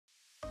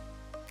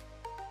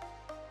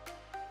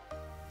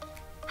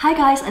Hi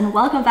guys, and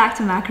welcome back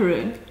to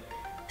Macaroon.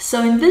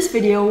 So in this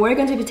video, we're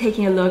going to be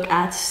taking a look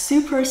at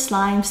Super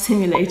Slime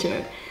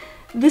Simulator.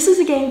 This is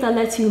a game that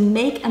lets you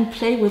make and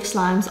play with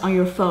slimes on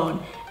your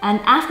phone, and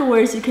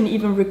afterwards you can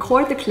even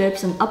record the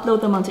clips and upload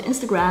them onto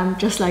Instagram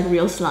just like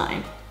real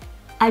slime.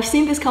 I've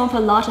seen this come up a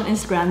lot on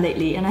Instagram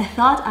lately, and I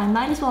thought I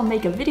might as well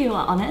make a video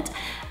on it.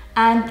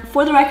 And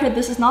for the record,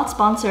 this is not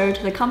sponsored,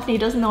 the company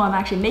doesn't know I'm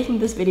actually making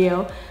this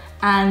video,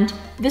 and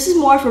this is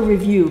more of a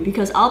review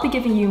because I'll be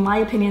giving you my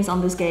opinions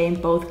on this game,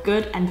 both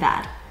good and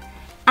bad.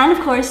 And of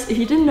course, if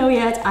you didn't know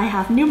yet, I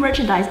have new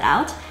merchandise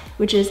out,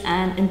 which is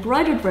an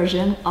embroidered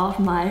version of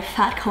my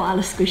Fat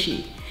Koala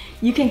squishy.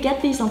 You can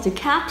get these onto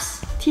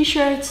caps,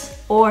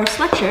 t-shirts, or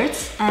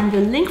sweatshirts, and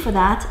the link for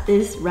that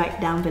is right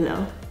down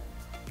below.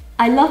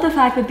 I love the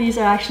fact that these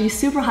are actually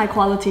super high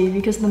quality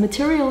because the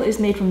material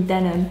is made from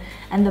denim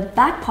and the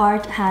back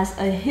part has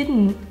a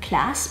hidden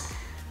clasp,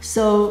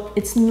 so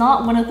it's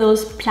not one of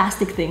those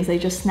plastic things they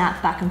just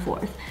snap back and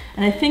forth.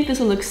 And I think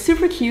this will look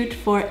super cute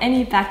for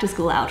any back to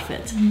school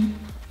outfit.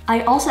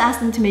 I also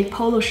asked them to make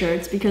polo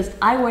shirts because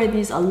I wear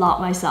these a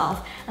lot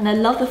myself, and I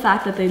love the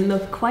fact that they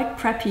look quite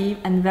preppy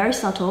and very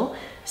subtle,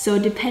 so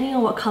depending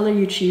on what color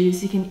you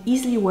choose, you can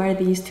easily wear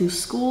these to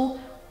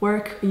school,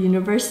 work, or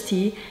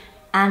university,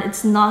 and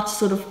it's not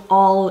sort of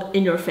all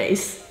in your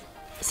face.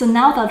 So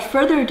now without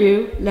further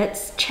ado,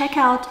 let's check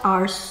out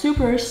our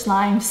Super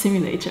Slime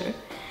Simulator.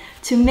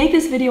 To make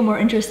this video more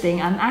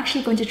interesting, I'm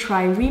actually going to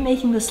try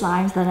remaking the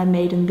slimes that I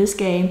made in this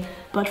game,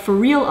 but for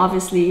real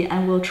obviously,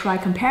 and we'll try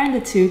comparing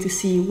the two to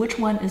see which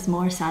one is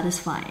more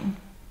satisfying.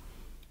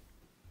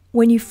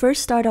 When you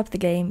first start up the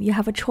game, you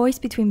have a choice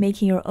between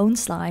making your own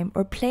slime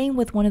or playing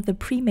with one of the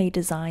pre-made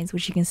designs,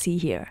 which you can see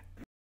here.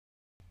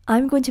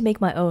 I'm going to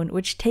make my own,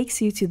 which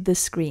takes you to this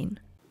screen.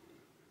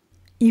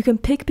 You can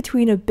pick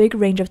between a big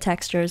range of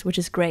textures, which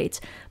is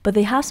great, but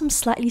they have some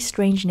slightly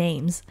strange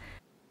names.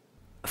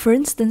 For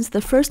instance,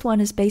 the first one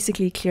is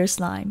basically clear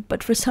slime,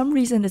 but for some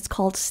reason it's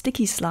called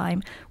sticky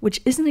slime, which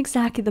isn't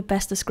exactly the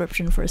best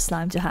description for a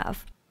slime to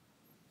have.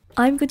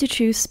 I'm going to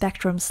choose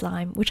spectrum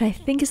slime, which I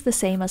think is the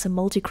same as a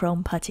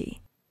multichrome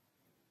putty.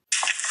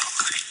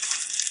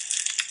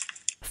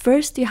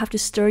 First, you have to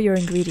stir your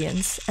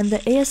ingredients, and the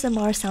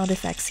ASMR sound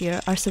effects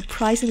here are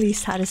surprisingly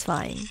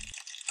satisfying.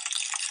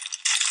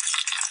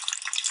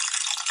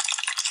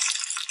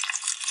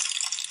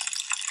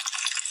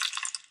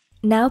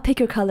 Now pick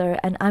your color,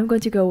 and I'm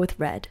going to go with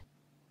red.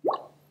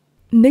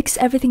 Mix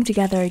everything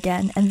together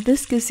again, and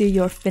this gives you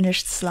your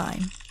finished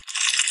slime.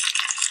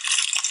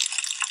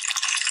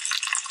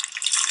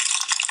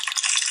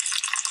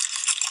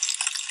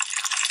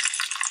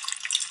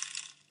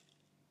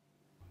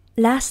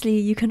 Lastly,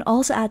 you can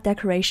also add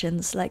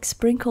decorations like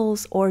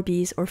sprinkles,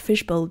 Orbeez, or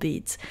fishbowl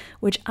beads,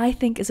 which I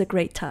think is a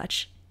great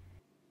touch.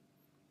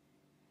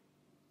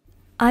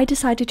 I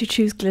decided to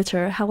choose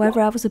glitter, however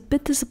I was a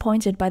bit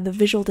disappointed by the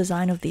visual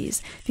design of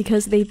these,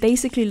 because they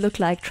basically look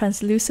like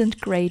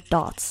translucent grey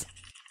dots.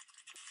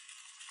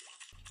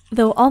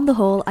 Though on the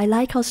whole, I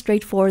like how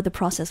straightforward the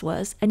process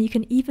was, and you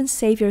can even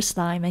save your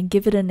slime and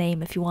give it a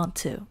name if you want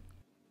to.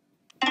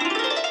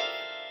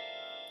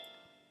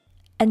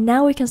 And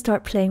now we can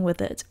start playing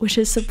with it, which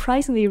is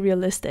surprisingly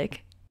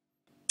realistic.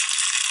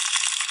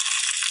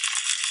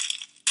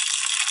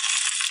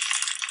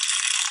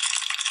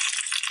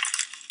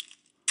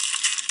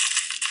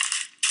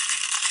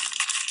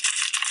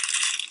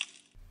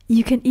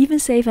 You can even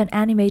save an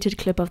animated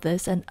clip of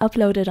this and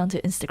upload it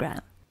onto Instagram.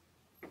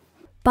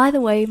 By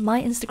the way,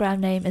 my Instagram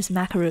name is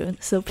Macaroon,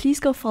 so please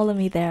go follow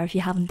me there if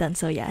you haven't done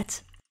so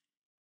yet.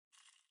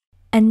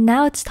 And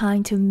now it's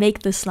time to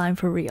make the slime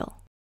for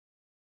real.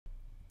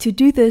 To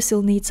do this,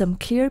 you'll need some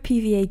clear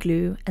PVA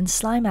glue and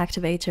slime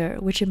activator,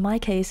 which in my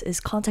case is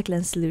contact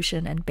lens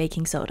solution and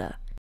baking soda.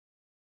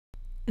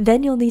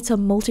 Then you'll need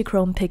some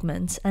multichrome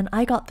pigment, and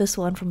I got this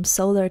one from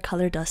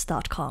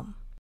solarcolordust.com.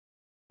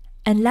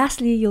 And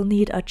lastly, you'll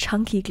need a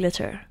chunky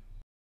glitter.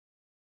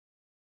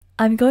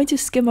 I'm going to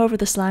skim over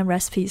the slime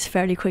recipes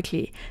fairly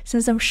quickly,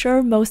 since I'm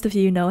sure most of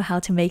you know how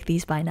to make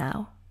these by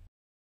now.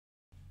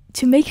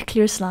 To make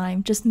clear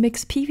slime, just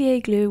mix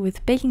PVA glue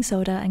with baking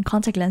soda and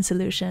contact lens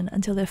solution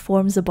until it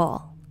forms a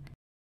ball.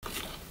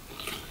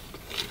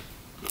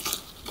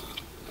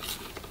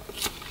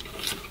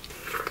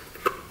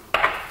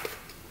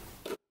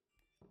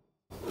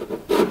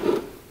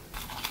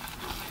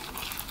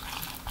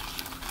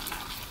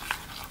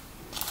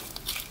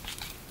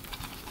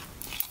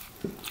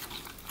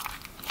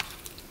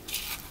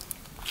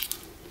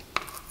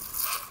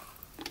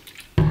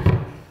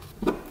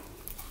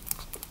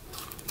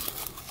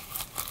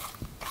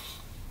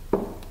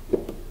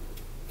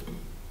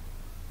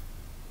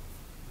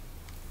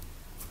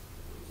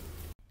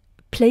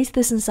 Place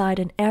this inside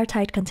an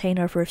airtight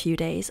container for a few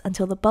days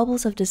until the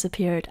bubbles have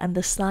disappeared and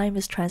the slime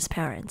is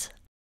transparent.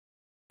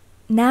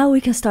 Now we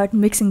can start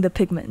mixing the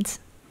pigment.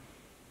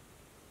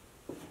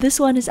 This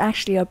one is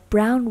actually a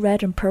brown,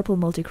 red and purple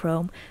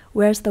multichrome,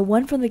 whereas the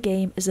one from the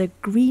game is a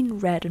green,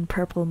 red and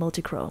purple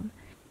multichrome.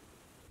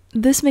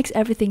 This makes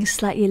everything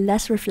slightly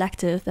less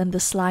reflective than the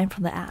slime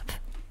from the app.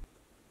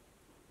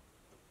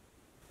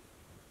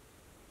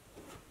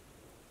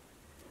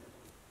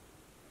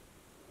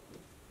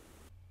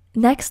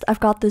 Next, I've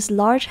got this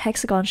large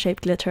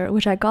hexagon-shaped glitter,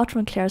 which I got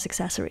from Claire's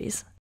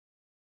Accessories.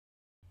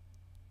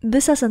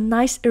 This has a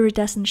nice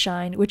iridescent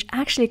shine, which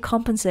actually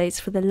compensates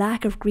for the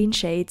lack of green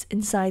shades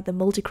inside the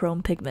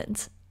multichrome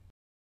pigment.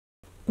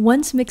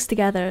 Once mixed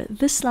together,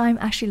 this slime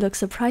actually looks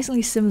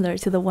surprisingly similar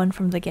to the one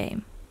from the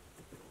game.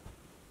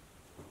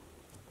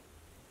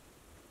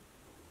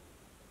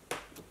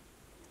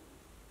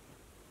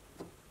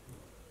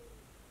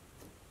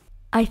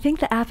 I think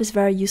the app is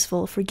very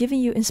useful for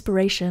giving you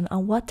inspiration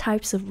on what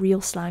types of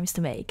real slimes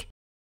to make.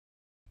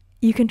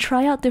 You can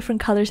try out different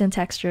colors and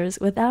textures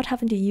without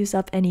having to use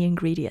up any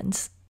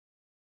ingredients.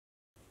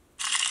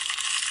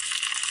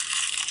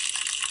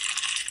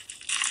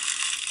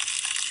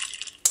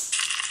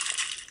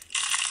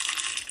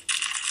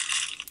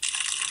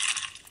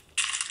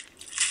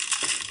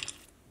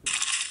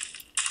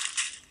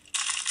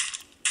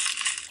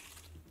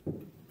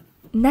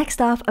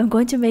 Next up, I'm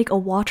going to make a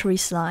watery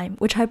slime,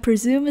 which I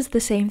presume is the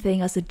same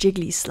thing as a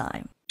jiggly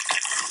slime.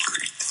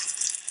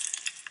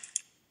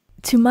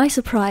 To my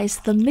surprise,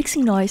 the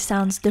mixing noise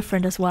sounds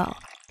different as well.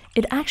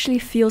 It actually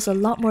feels a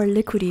lot more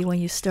liquidy when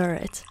you stir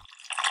it.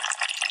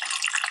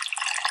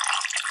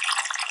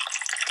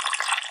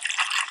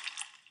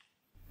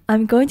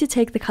 I'm going to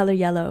take the color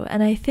yellow,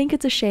 and I think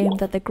it's a shame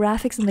that the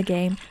graphics in the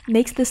game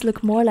makes this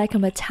look more like a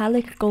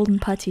metallic golden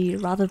putty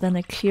rather than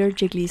a clear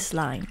jiggly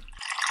slime.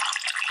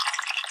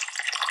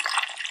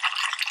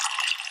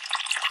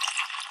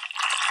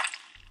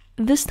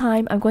 This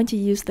time I'm going to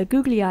use the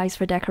googly eyes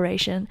for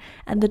decoration,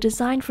 and the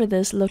design for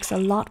this looks a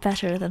lot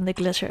better than the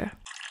glitter.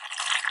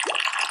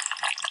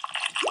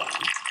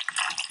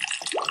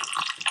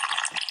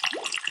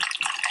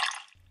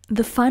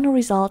 The final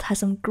result has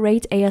some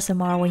great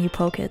ASMR when you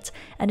poke it,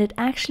 and it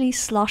actually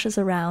sloshes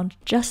around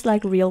just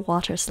like real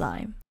water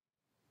slime.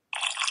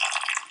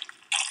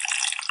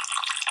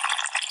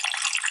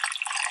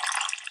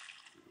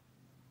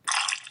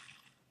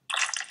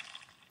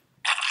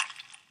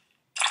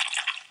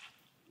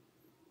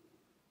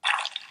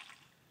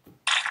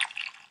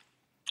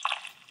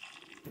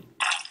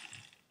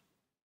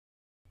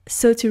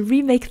 So to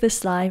remake this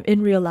slime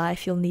in real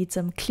life, you'll need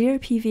some clear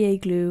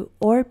PVA glue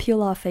or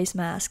peel-off face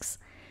masks,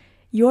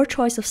 your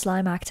choice of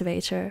slime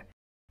activator,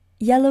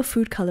 yellow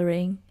food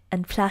coloring,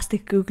 and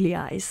plastic googly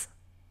eyes.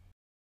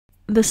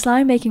 The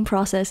slime making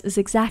process is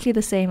exactly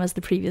the same as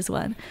the previous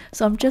one,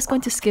 so I'm just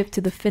going to skip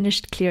to the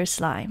finished clear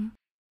slime.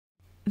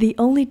 The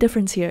only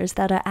difference here is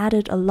that I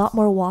added a lot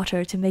more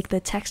water to make the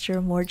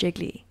texture more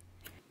jiggly.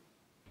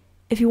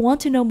 If you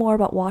want to know more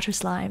about water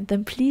slime,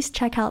 then please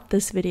check out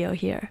this video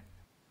here.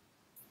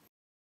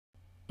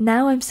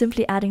 Now I'm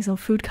simply adding some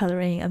food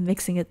coloring and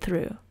mixing it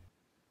through.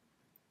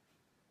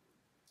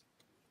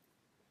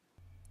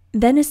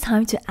 Then it's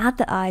time to add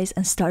the eyes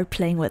and start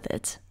playing with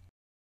it.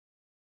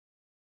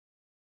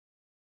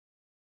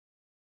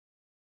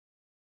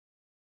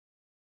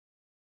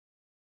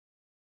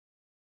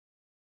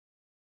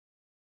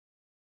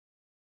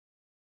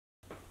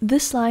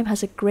 This slime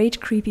has a great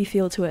creepy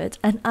feel to it,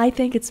 and I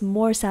think it's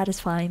more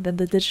satisfying than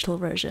the digital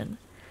version.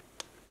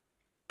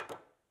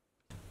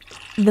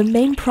 The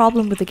main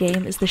problem with the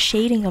game is the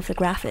shading of the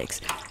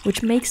graphics,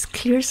 which makes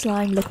clear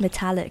slime look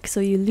metallic, so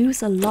you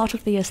lose a lot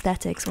of the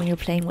aesthetics when you're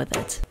playing with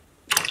it.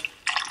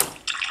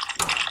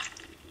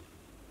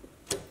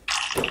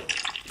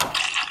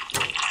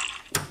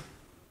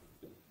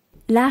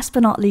 Last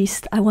but not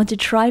least, I want to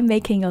try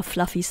making a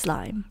fluffy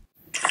slime.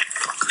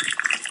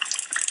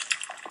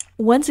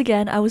 Once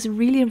again, I was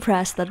really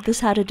impressed that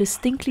this had a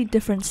distinctly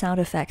different sound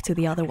effect to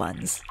the other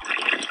ones.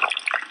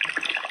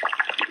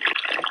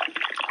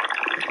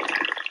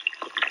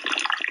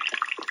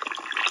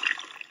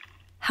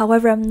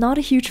 However, I'm not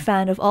a huge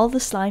fan of all the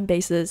slime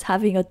bases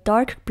having a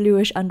dark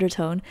bluish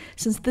undertone,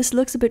 since this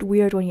looks a bit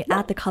weird when you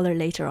add the color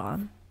later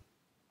on.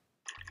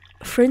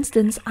 For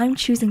instance, I'm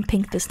choosing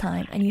pink this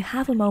time, and you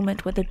have a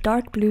moment where the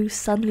dark blue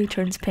suddenly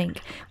turns pink,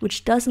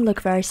 which doesn't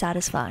look very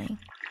satisfying.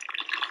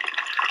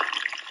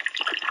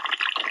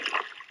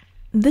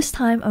 This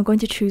time I'm going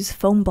to choose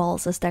foam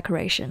balls as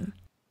decoration.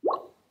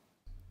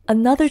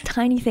 Another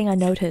tiny thing I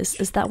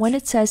noticed is that when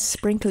it says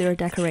sprinkler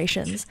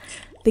decorations,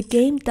 the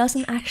game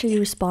doesn't actually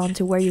respond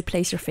to where you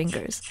place your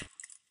fingers.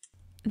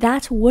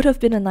 That would have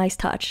been a nice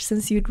touch,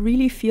 since you'd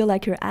really feel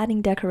like you're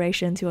adding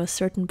decoration to a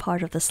certain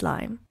part of the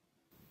slime.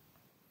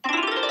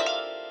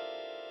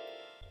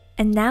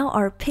 And now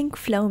our pink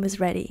phloem is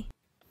ready.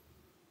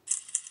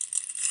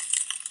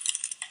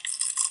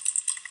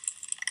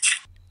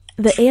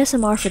 The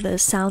ASMR for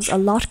this sounds a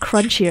lot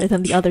crunchier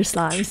than the other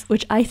slimes,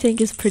 which I think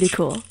is pretty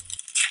cool.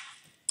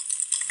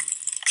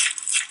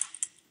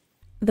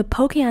 The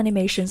poking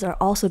animations are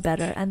also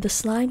better, and the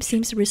slime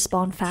seems to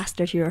respond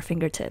faster to your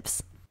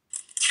fingertips.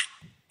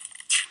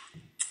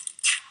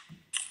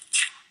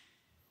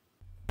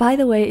 By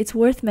the way, it's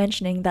worth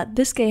mentioning that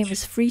this game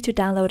is free to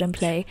download and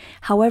play,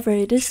 however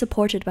it is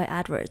supported by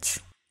adverts.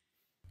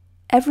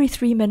 Every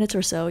 3 minutes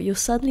or so, you'll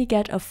suddenly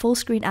get a full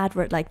screen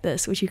advert like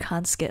this, which you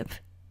can't skip.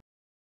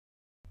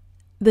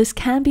 This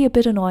can be a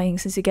bit annoying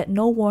since you get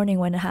no warning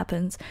when it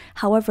happens.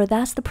 However,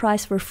 that's the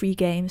price for free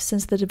games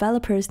since the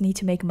developers need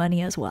to make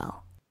money as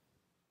well.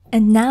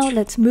 And now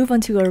let's move on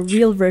to a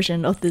real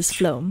version of this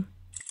floam.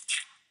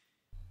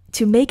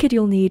 To make it,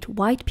 you'll need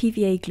white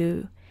PVA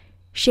glue,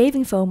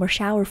 shaving foam or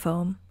shower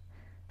foam,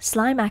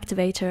 slime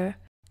activator,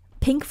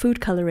 pink food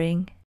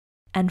coloring,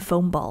 and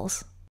foam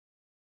balls.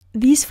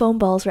 These foam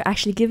balls were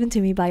actually given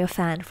to me by a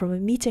fan from a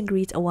meet and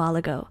greet a while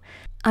ago.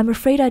 I'm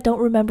afraid I don't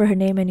remember her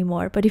name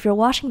anymore, but if you're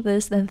watching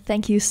this, then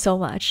thank you so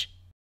much.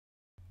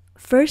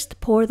 First,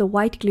 pour the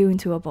white glue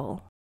into a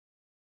bowl.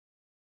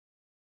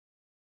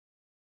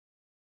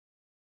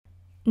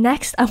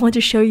 Next, I want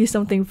to show you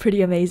something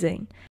pretty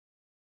amazing.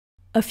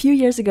 A few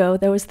years ago,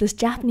 there was this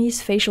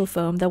Japanese facial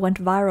foam that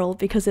went viral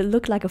because it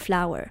looked like a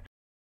flower.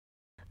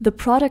 The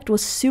product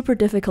was super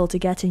difficult to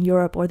get in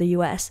Europe or the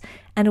US,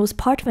 and it was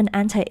part of an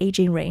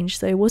anti-aging range,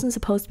 so it wasn't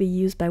supposed to be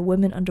used by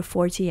women under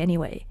 40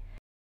 anyway.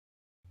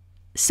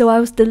 So I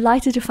was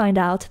delighted to find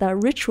out that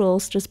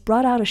Rituals just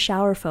brought out a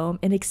shower foam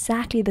in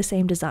exactly the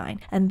same design,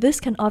 and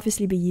this can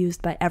obviously be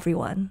used by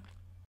everyone.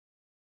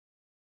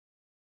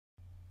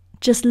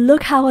 Just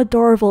look how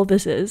adorable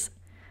this is!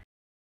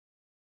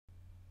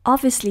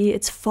 Obviously,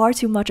 it's far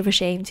too much of a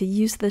shame to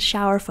use the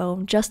shower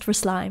foam just for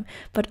slime,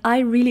 but I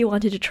really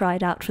wanted to try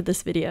it out for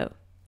this video.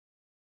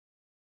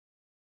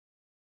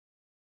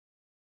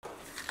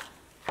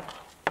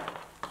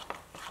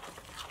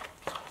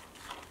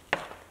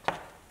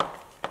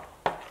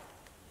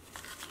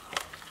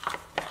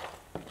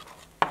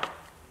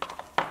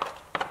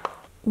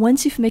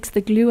 Once you've mixed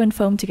the glue and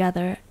foam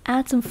together,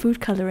 add some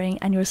food coloring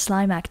and your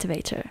slime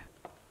activator.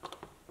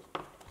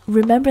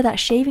 Remember that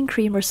shaving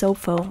cream or soap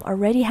foam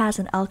already has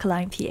an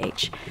alkaline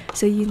pH,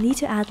 so you need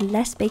to add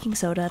less baking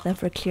soda than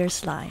for clear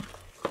slime.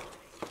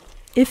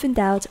 If in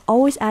doubt,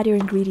 always add your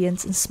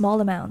ingredients in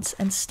small amounts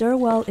and stir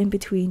well in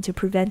between to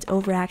prevent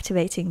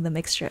overactivating the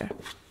mixture.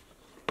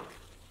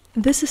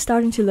 This is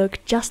starting to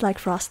look just like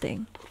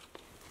frosting.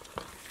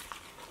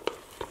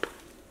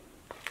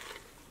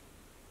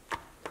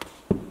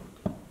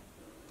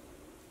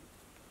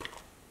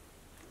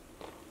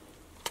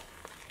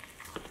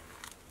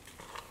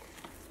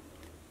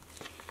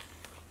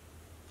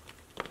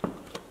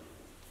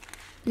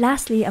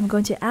 Lastly, I'm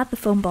going to add the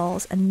foam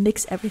balls and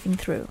mix everything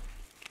through.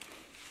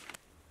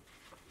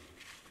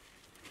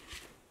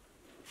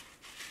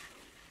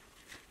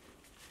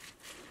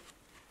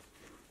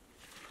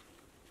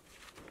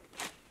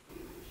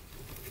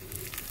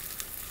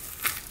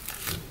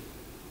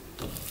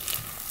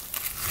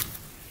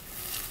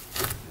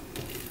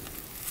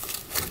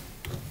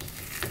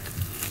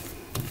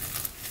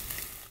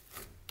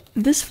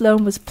 This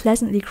floam was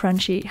pleasantly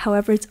crunchy,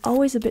 however it's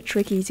always a bit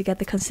tricky to get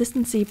the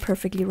consistency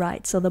perfectly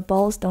right so the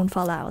balls don't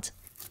fall out.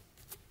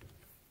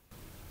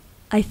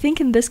 I think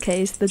in this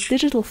case the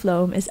digital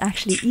floam is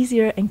actually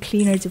easier and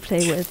cleaner to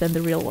play with than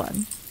the real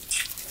one.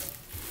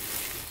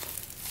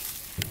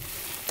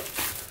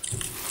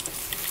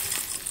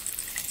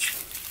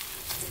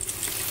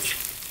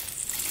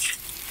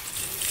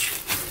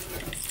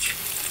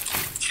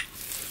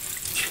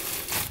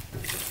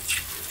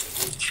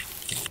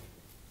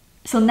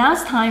 So now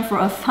it's time for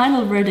a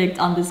final verdict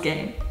on this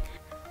game.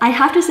 I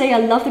have to say I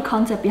love the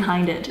concept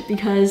behind it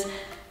because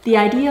the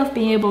idea of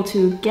being able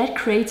to get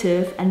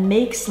creative and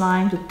make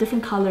slimes with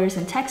different colors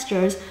and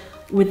textures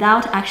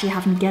without actually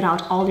having to get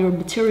out all your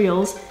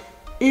materials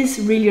is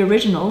really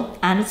original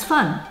and it's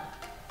fun.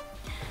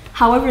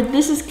 However,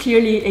 this is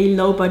clearly a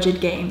low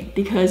budget game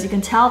because you can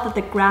tell that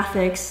the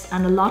graphics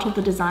and a lot of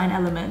the design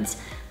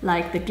elements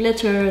like the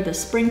glitter, the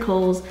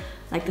sprinkles,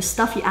 like the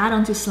stuff you add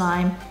onto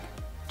slime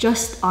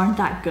just aren't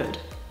that good.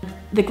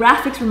 The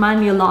graphics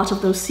remind me a lot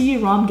of those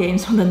CD-ROM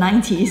games from the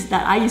 90s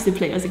that I used to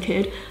play as a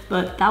kid,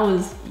 but that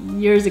was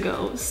years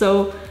ago.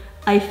 So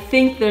I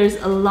think there's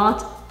a lot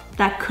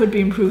that could be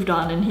improved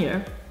on in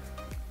here.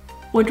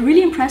 What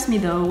really impressed me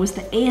though was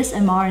the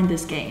ASMR in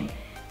this game.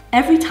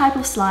 Every type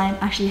of slime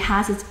actually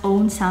has its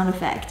own sound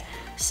effect.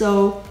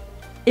 So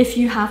if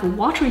you have a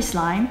watery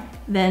slime,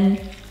 then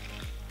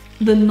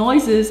the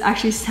noises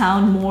actually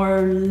sound more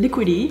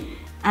liquidy.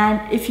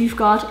 And if you've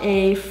got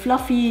a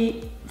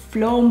fluffy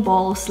floam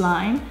ball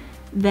slime,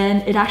 then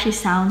it actually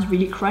sounds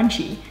really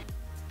crunchy.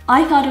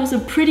 I thought it was a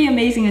pretty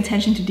amazing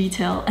attention to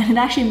detail and it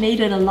actually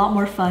made it a lot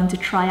more fun to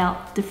try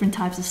out different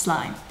types of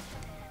slime.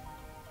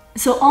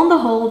 So on the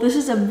whole, this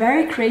is a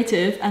very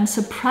creative and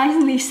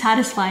surprisingly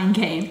satisfying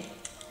game.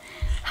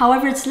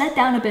 However, it's let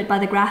down a bit by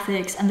the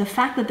graphics and the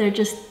fact that there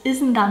just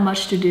isn't that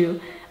much to do.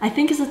 I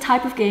think it's a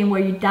type of game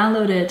where you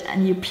download it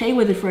and you play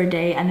with it for a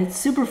day and it's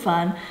super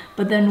fun,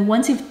 but then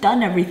once you've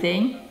done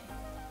everything,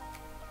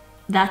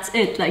 that's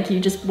it, like you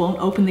just won't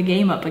open the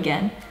game up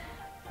again.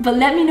 But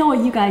let me know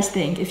what you guys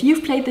think. If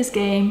you've played this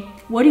game,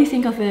 what do you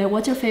think of it?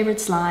 What's your favorite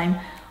slime?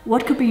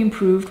 What could be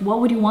improved? What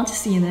would you want to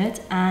see in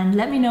it? And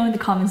let me know in the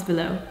comments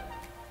below.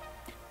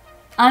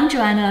 I'm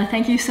Joanna,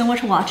 thank you so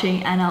much for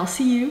watching and I'll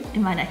see you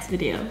in my next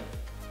video.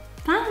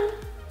 Bye!